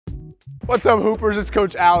What's up, Hoopers? It's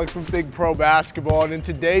Coach Alex from THINCPRO Basketball, and in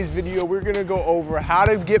today's video, we're gonna go over how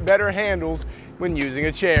to get better handles when using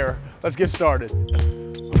a chair. Let's get started.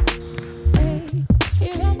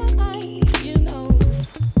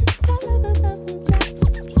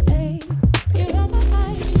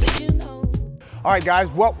 All right,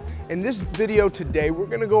 guys, well, in this video today, we're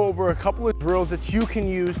gonna go over a couple of drills that you can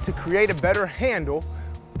use to create a better handle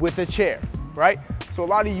with a chair, right? So a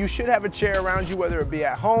lot of you should have a chair around you, whether it be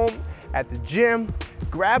at home, at the gym.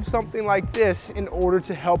 Grab something like this in order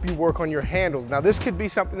to help you work on your handles. Now, this could be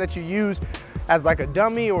something that you use as like a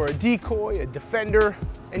dummy or a decoy, a defender,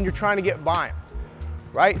 and you're trying to get by them,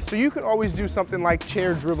 right? So you can always do something like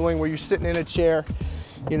chair dribbling, where you're sitting in a chair,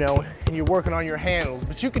 you know, and you're working on your handles,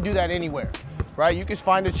 but you could do that anywhere, right? You could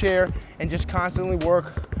find a chair and just constantly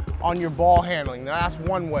work on your ball handling. Now, that's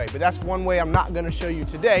one way, but that's one way I'm not gonna show you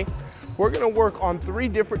today. We're gonna work on 3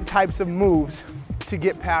 different types of moves to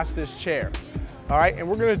get past this chair, all right? And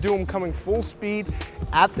we're gonna do them coming full speed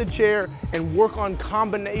at the chair and work on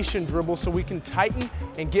combination dribble so we can tighten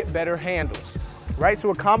and get better handles, right?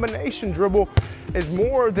 So a combination dribble is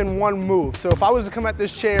more than one move. So if I was to come at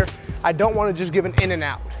this chair, I don't wanna just give an in and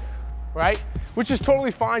out, right? Which is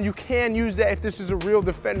totally fine. You can use that if this is a real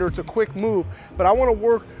defender. It's a quick move, but I wanna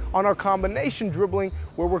work on our combination dribbling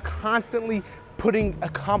where we're constantly putting a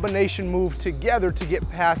combination move together to get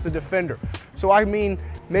past the defender. So I mean,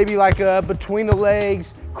 maybe like a between the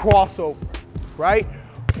legs crossover, right?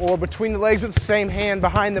 Or between the legs with the same hand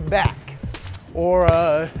behind the back, or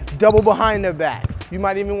a double behind the back. You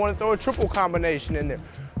might even want to throw a triple combination in there,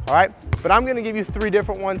 all right? But I'm gonna give you 3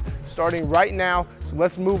 different ones starting right now. So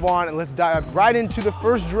let's move on and let's dive right into the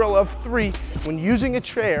first drill of 3 when using a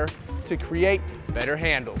chair to create better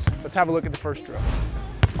handles. Let's have a look at the first drill.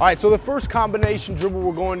 All right, so the first combination dribble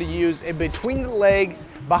we're going to use is between the legs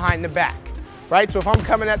behind the back, right? So if I'm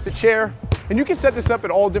coming at the chair, and you can set this up at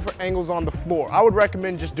all different angles on the floor. I would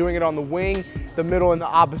recommend just doing it on the wing, the middle, and the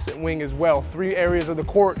opposite wing as well. 3 areas of the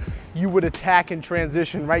court you would attack and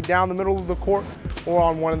transition right down the middle of the court or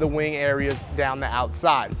on one of the wing areas down the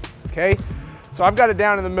outside, okay? So I've got it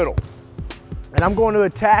down in the middle. And I'm going to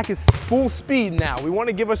attack is full speed now. We want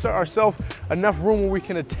to give ourselves enough room where we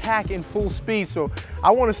can attack in full speed. So I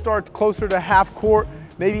want to start closer to half court,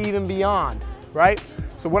 maybe even beyond, right?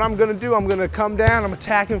 So what I'm going to do, I'm going to come down, I'm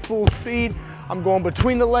attacking full speed. I'm going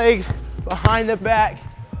between the legs, behind the back,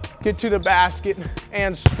 get to the basket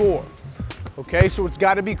and score. Okay, so it's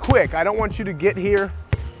got to be quick. I don't want you to get here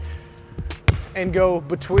and go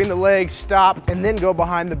between the legs, stop, and then go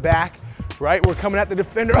behind the back, right? We're coming at the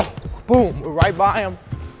defender. Boom, we're right by him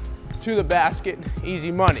to the basket,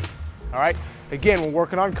 easy money, all right? Again, we're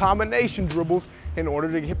working on combination dribbles in order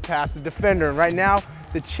to get past the defender. And right now,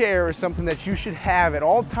 the chair is something that you should have at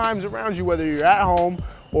all times around you, whether you're at home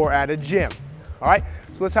or at a gym, all right?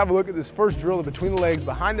 So let's have a look at this first drill of between the legs,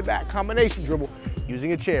 behind the back combination dribble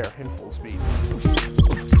using a chair in full speed.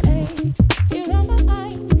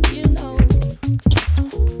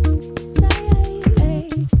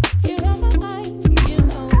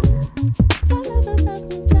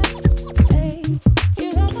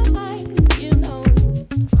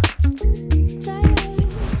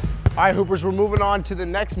 All right, Hoopers, we're moving on to the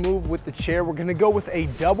next move with the chair. We're gonna go with a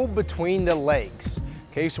double between the legs.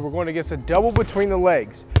 Okay, so we're going to get a double between the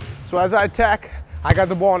legs. So as I attack, I got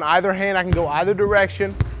the ball in either hand. I can go either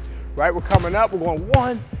direction, right? We're coming up, we're going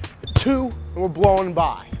 1, 2, and we're blowing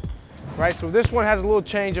by, right? So this one has a little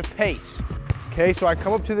change of pace. Okay, so I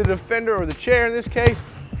come up to the defender, or the chair in this case,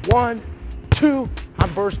 1, 2, I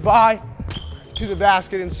burst by to the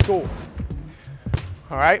basket and score.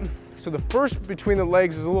 All right? So the first between the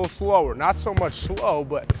legs is a little slower. Not so much slow,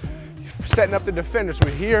 but setting up the defender. So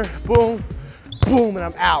we're here, boom, boom, and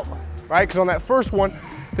I'm out, right? Because on that first one,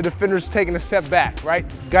 the defender's taking a step back, right?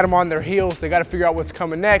 Got them on their heels. They got to figure out what's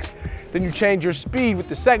coming next. Then you change your speed with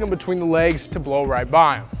the second between the legs to blow right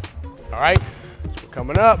by them, all right? So we're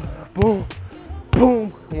coming up, boom,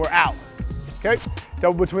 boom, and we're out, okay?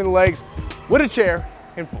 Double between the legs with a chair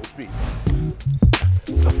in full speed.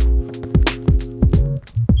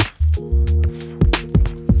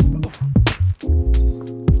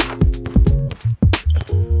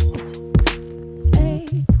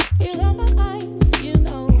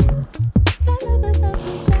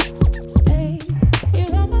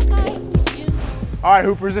 All right,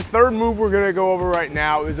 Hoopers, the third move we're gonna go over right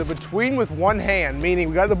now is a between with one hand, meaning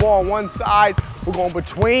we got the ball on one side, we're going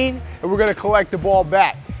between, and we're gonna collect the ball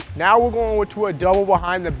back. Now we're going to a double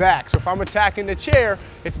behind the back. So if I'm attacking the chair,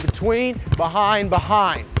 it's between, behind,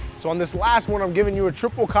 behind. So on this last one, I'm giving you a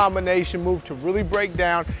triple combination move to really break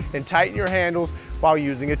down and tighten your handles while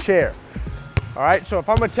using a chair. All right, so if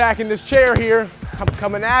I'm attacking this chair here, I'm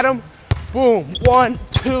coming at him. Boom, 1,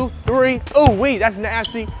 2, 3. Oh, wait, that's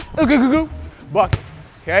nasty. Bucket,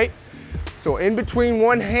 okay? So in between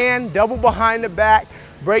one hand, double behind the back,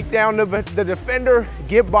 break down the defender,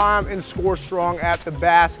 get by him, and score strong at the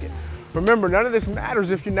basket. Remember, none of this matters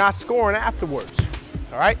if you're not scoring afterwards,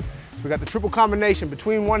 all right? So we got the triple combination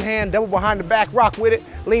between one hand, double behind the back, rock with it,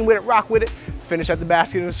 lean with it, rock with it, finish at the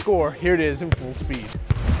basket and score. Here it is in full speed.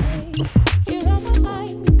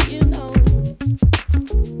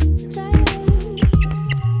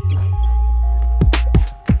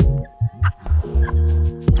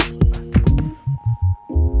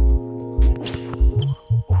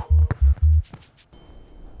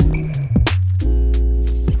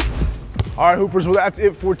 All right, Hoopers, well, that's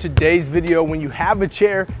it for today's video. When you have a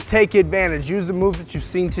chair, take advantage. Use the moves that you've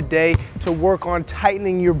seen today to work on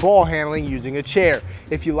tightening your ball handling using a chair.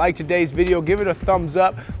 If you like today's video, give it a thumbs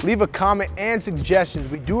up, leave a comment and suggestions.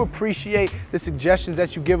 We do appreciate the suggestions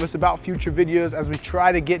that you give us about future videos as we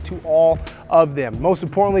try to get to all of them. Most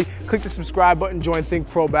importantly, click the subscribe button, join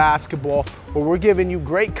THINCPRO Basketball, where we're giving you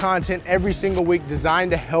great content every single week designed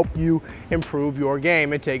to help you improve your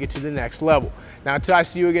game and take it to the next level. Now, until I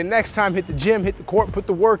see you again next time, hit the gym, hit the court, put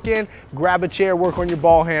the work in, grab a chair, work on your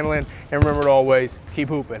ball handling, and remember to always keep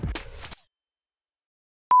hooping.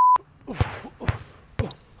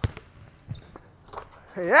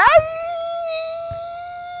 Yeah.